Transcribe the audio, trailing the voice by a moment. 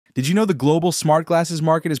Did you know the global smart glasses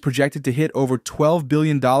market is projected to hit over $12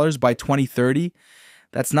 billion by 2030?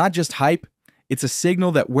 That's not just hype, it's a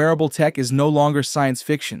signal that wearable tech is no longer science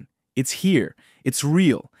fiction. It's here, it's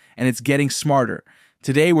real, and it's getting smarter.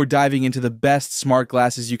 Today we're diving into the best smart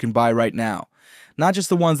glasses you can buy right now. Not just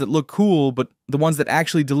the ones that look cool, but the ones that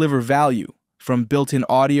actually deliver value. From built-in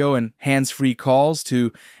audio and hands-free calls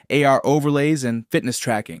to AR overlays and fitness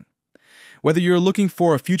tracking. Whether you're looking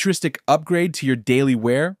for a futuristic upgrade to your daily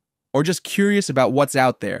wear, or just curious about what's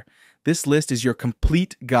out there, this list is your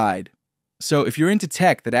complete guide. So if you're into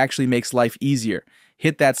tech that actually makes life easier,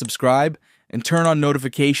 hit that subscribe and turn on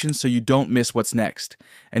notifications so you don't miss what's next.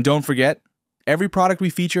 And don't forget, every product we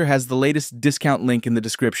feature has the latest discount link in the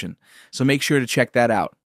description, so make sure to check that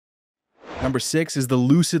out. Number 6 is the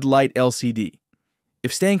Lucid Light LCD.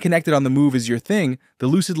 If staying connected on the move is your thing, the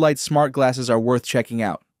Lucid Light smart glasses are worth checking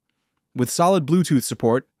out. With solid Bluetooth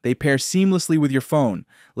support, they pair seamlessly with your phone,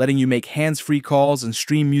 letting you make hands-free calls and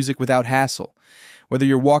stream music without hassle. Whether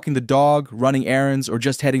you're walking the dog, running errands, or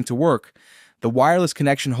just heading to work, the wireless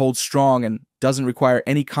connection holds strong and doesn't require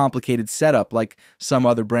any complicated setup like some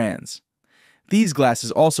other brands. These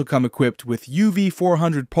glasses also come equipped with UV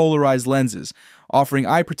 400 polarized lenses, offering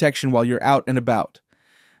eye protection while you're out and about.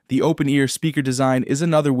 The open-ear speaker design is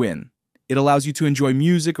another win. It allows you to enjoy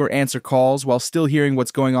music or answer calls while still hearing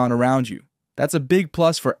what's going on around you. That's a big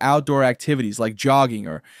plus for outdoor activities like jogging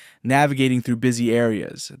or navigating through busy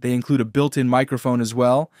areas. They include a built-in microphone as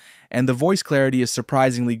well, and the voice clarity is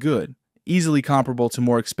surprisingly good, easily comparable to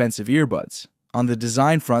more expensive earbuds. On the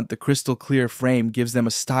design front, the crystal clear frame gives them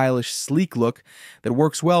a stylish, sleek look that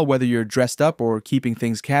works well whether you're dressed up or keeping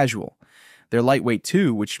things casual. They're lightweight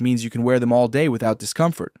too, which means you can wear them all day without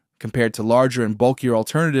discomfort. Compared to larger and bulkier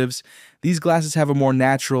alternatives, these glasses have a more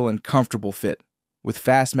natural and comfortable fit. With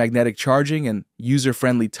fast magnetic charging and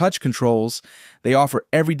user-friendly touch controls, they offer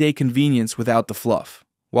everyday convenience without the fluff.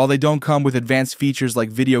 While they don't come with advanced features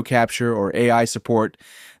like video capture or AI support,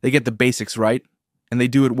 they get the basics right, and they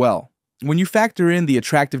do it well. When you factor in the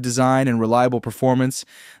attractive design and reliable performance,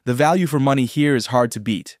 the value for money here is hard to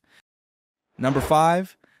beat. Number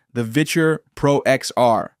 5, the Viture Pro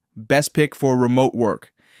XR, best pick for remote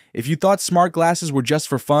work. If you thought smart glasses were just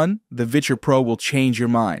for fun, the Viture Pro will change your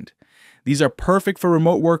mind. These are perfect for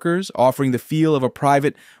remote workers, offering the feel of a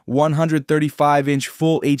private 135-inch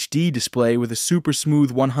full HD display with a super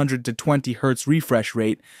smooth 100 to 20 Hz refresh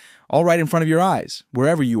rate, all right in front of your eyes,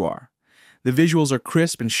 wherever you are. The visuals are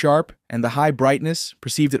crisp and sharp, and the high brightness,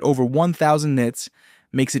 perceived at over 1,000 nits,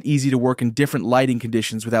 makes it easy to work in different lighting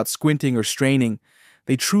conditions without squinting or straining.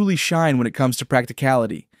 They truly shine when it comes to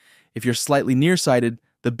practicality. If you're slightly nearsighted,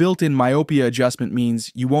 the built-in myopia adjustment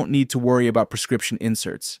means you won't need to worry about prescription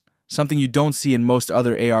inserts, something you don't see in most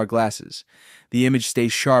other AR glasses. The image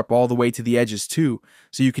stays sharp all the way to the edges too,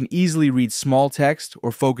 so you can easily read small text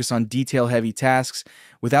or focus on detail-heavy tasks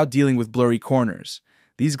without dealing with blurry corners.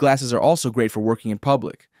 These glasses are also great for working in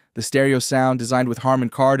public. The stereo sound, designed with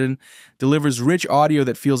Harman Kardon, delivers rich audio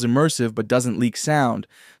that feels immersive but doesn't leak sound,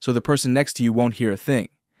 so the person next to you won't hear a thing.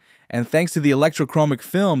 And thanks to the electrochromic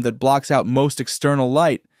film that blocks out most external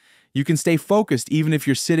light, you can stay focused even if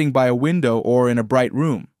you're sitting by a window or in a bright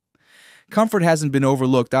room. Comfort hasn't been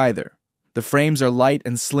overlooked either. The frames are light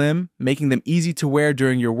and slim, making them easy to wear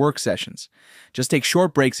during your work sessions. Just take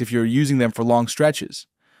short breaks if you're using them for long stretches.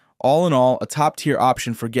 All in all, a top-tier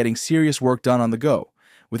option for getting serious work done on the go,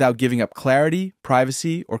 without giving up clarity,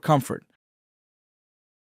 privacy, or comfort.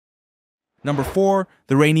 Number 4,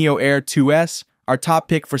 the Raino Air 2S, our top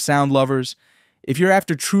pick for sound lovers. If you're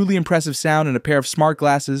after truly impressive sound and a pair of smart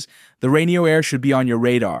glasses, the Raino Air should be on your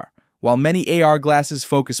radar. While many AR glasses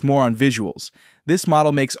focus more on visuals, this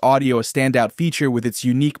model makes audio a standout feature with its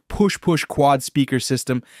unique push-push quad speaker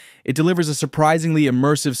system. It delivers a surprisingly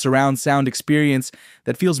immersive surround sound experience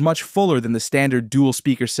that feels much fuller than the standard dual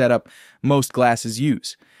speaker setup most glasses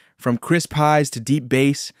use. From crisp highs to deep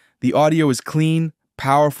bass, the audio is clean,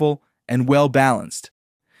 powerful, and well-balanced.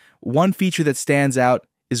 One feature that stands out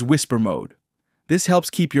is whisper mode. This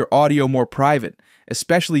helps keep your audio more private,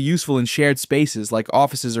 especially useful in shared spaces like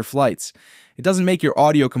offices or flights. It doesn't make your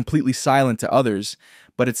audio completely silent to others,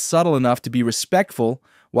 but it's subtle enough to be respectful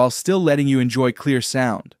while still letting you enjoy clear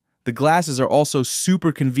sound. The glasses are also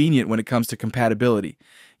super convenient when it comes to compatibility.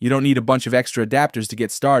 You don't need a bunch of extra adapters to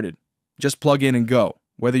get started. Just plug in and go.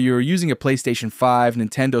 Whether you're using a PlayStation 5,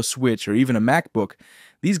 Nintendo Switch, or even a MacBook,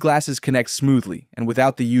 these glasses connect smoothly and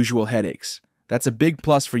without the usual headaches. That's a big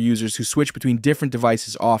plus for users who switch between different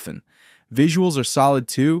devices often. Visuals are solid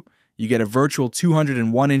too. You get a virtual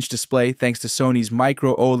 201-inch display thanks to Sony's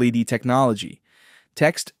micro OLED technology.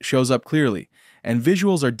 Text shows up clearly, and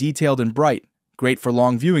visuals are detailed and bright, great for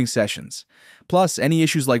long viewing sessions. Plus, any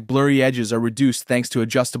issues like blurry edges are reduced thanks to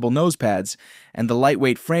adjustable nose pads, and the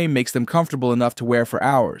lightweight frame makes them comfortable enough to wear for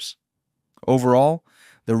hours. Overall,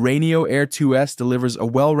 the Raino Air 2S delivers a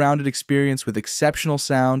well-rounded experience with exceptional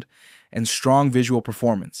sound and strong visual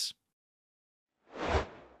performance.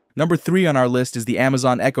 Number 3 on our list is the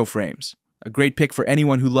Amazon Echo Frames, a great pick for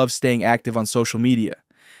anyone who loves staying active on social media.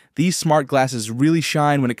 These smart glasses really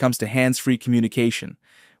shine when it comes to hands-free communication.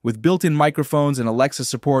 With built-in microphones and Alexa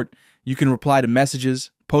support, you can reply to messages,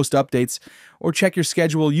 post updates, or check your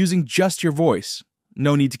schedule using just your voice.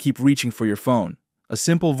 No need to keep reaching for your phone. A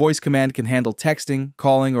simple voice command can handle texting,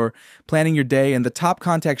 calling, or planning your day, and the top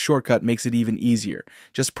contact shortcut makes it even easier.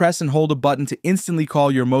 Just press and hold a button to instantly call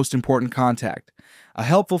your most important contact. A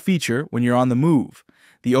helpful feature when you're on the move.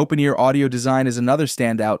 The open-ear audio design is another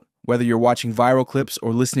standout. Whether you're watching viral clips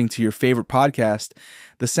or listening to your favorite podcast,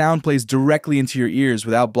 the sound plays directly into your ears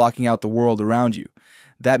without blocking out the world around you.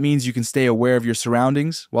 That means you can stay aware of your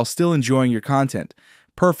surroundings while still enjoying your content.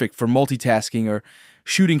 Perfect for multitasking or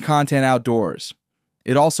shooting content outdoors.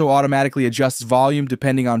 It also automatically adjusts volume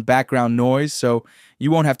depending on background noise, so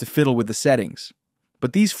you won't have to fiddle with the settings.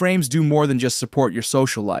 But these frames do more than just support your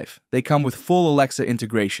social life. They come with full Alexa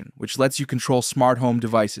integration, which lets you control smart home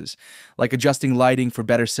devices, like adjusting lighting for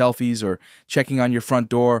better selfies or checking on your front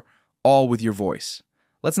door, all with your voice.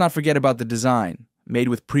 Let's not forget about the design. Made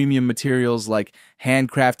with premium materials like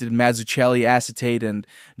handcrafted Mazzucchelli acetate and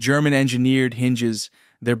German-engineered hinges,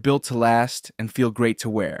 they're built to last and feel great to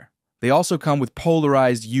wear. They also come with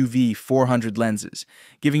polarized UV 400 lenses,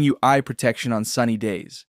 giving you eye protection on sunny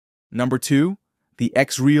days. Number 2, the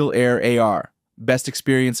XREAL Air AR, best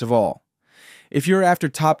experience of all. If you're after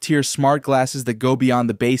top-tier smart glasses that go beyond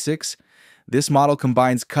the basics, this model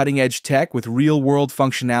combines cutting-edge tech with real-world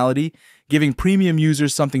functionality, giving premium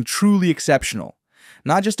users something truly exceptional.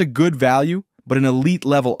 Not just a good value, but an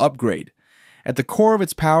elite-level upgrade. At the core of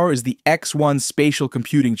its power is the X1 spatial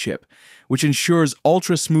computing chip, which ensures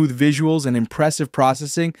ultra-smooth visuals and impressive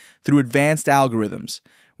processing through advanced algorithms.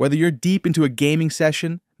 Whether you're deep into a gaming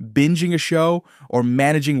session, binging a show, or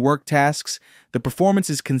managing work tasks, the performance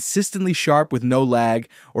is consistently sharp with no lag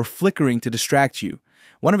or flickering to distract you.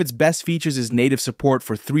 One of its best features is native support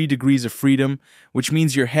for 3 degrees of freedom, which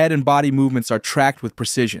means your head and body movements are tracked with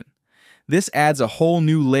precision. This adds a whole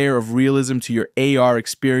new layer of realism to your AR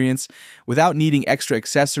experience without needing extra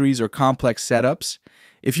accessories or complex setups.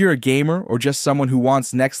 If you're a gamer or just someone who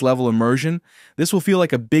wants next-level immersion, this will feel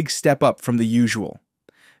like a big step up from the usual.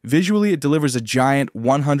 Visually, it delivers a giant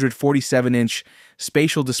 147-inch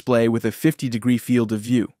spatial display with a 50-degree field of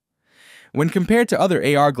view. When compared to other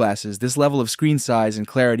AR glasses, this level of screen size and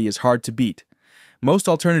clarity is hard to beat. Most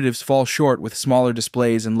alternatives fall short with smaller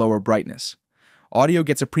displays and lower brightness. Audio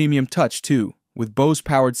gets a premium touch, too. With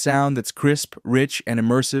Bose-powered sound that's crisp, rich, and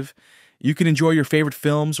immersive, you can enjoy your favorite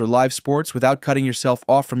films or live sports without cutting yourself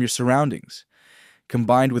off from your surroundings.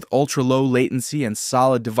 Combined with ultra-low latency and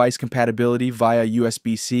solid device compatibility via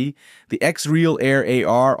USB-C, the XREAL Air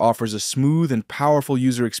AR offers a smooth and powerful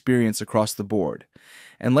user experience across the board.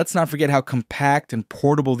 And let's not forget how compact and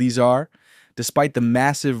portable these are. Despite the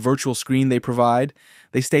massive virtual screen they provide,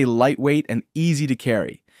 they stay lightweight and easy to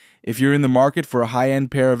carry. If you're in the market for a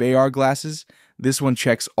high-end pair of AR glasses, this one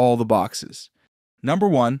checks all the boxes. Number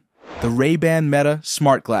 1, the Rayban Meta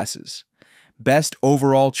Smart Glasses. Best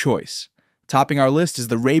overall choice. Topping our list is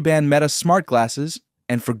the Rayban Meta Smart Glasses,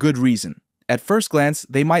 and for good reason. At first glance,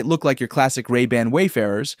 they might look like your classic Ray-Ban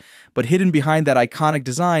Wayfarers, but hidden behind that iconic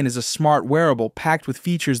design is a smart wearable packed with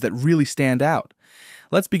features that really stand out.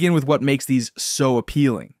 Let's begin with what makes these so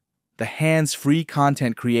appealing. The hands-free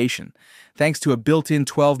content creation. Thanks to a built-in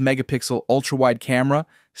 12-megapixel ultra-wide camera,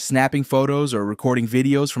 snapping photos or recording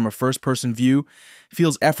videos from a first-person view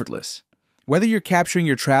feels effortless. Whether you're capturing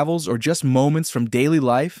your travels or just moments from daily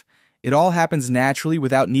life, it all happens naturally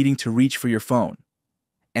without needing to reach for your phone.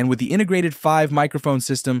 And with the integrated 5-microphone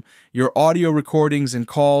system, your audio recordings and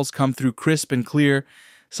calls come through crisp and clear,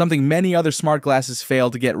 something many other smart glasses fail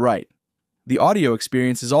to get right. The audio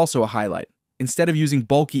experience is also a highlight. Instead of using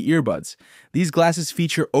bulky earbuds, these glasses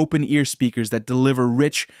feature open-ear speakers that deliver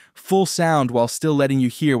rich, full sound while still letting you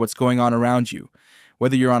hear what's going on around you.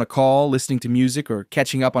 Whether you're on a call, listening to music, or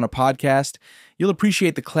catching up on a podcast, you'll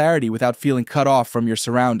appreciate the clarity without feeling cut off from your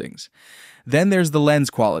surroundings. Then there's the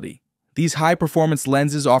lens quality. These high-performance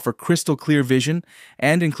lenses offer crystal-clear vision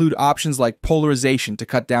and include options like polarization to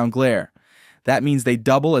cut down glare. That means they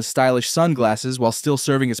double as stylish sunglasses while still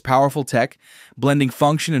serving as powerful tech, blending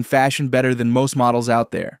function and fashion better than most models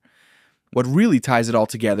out there. What really ties it all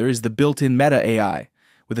together is the built-in Meta AI.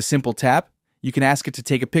 With a simple tap, you can ask it to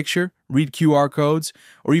take a picture, read QR codes,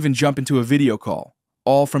 or even jump into a video call,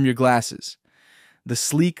 all from your glasses. The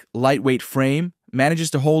sleek, lightweight frame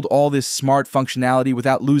manages to hold all this smart functionality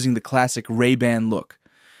without losing the classic Ray-Ban look.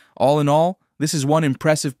 All in all, this is one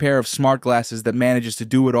impressive pair of smart glasses that manages to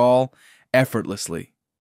do it all effortlessly.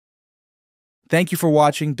 Thank you for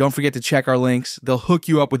watching. Don't forget to check our links. They'll hook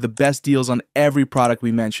you up with the best deals on every product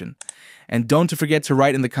we mention. And don't forget to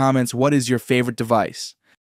write in the comments what is your favorite device.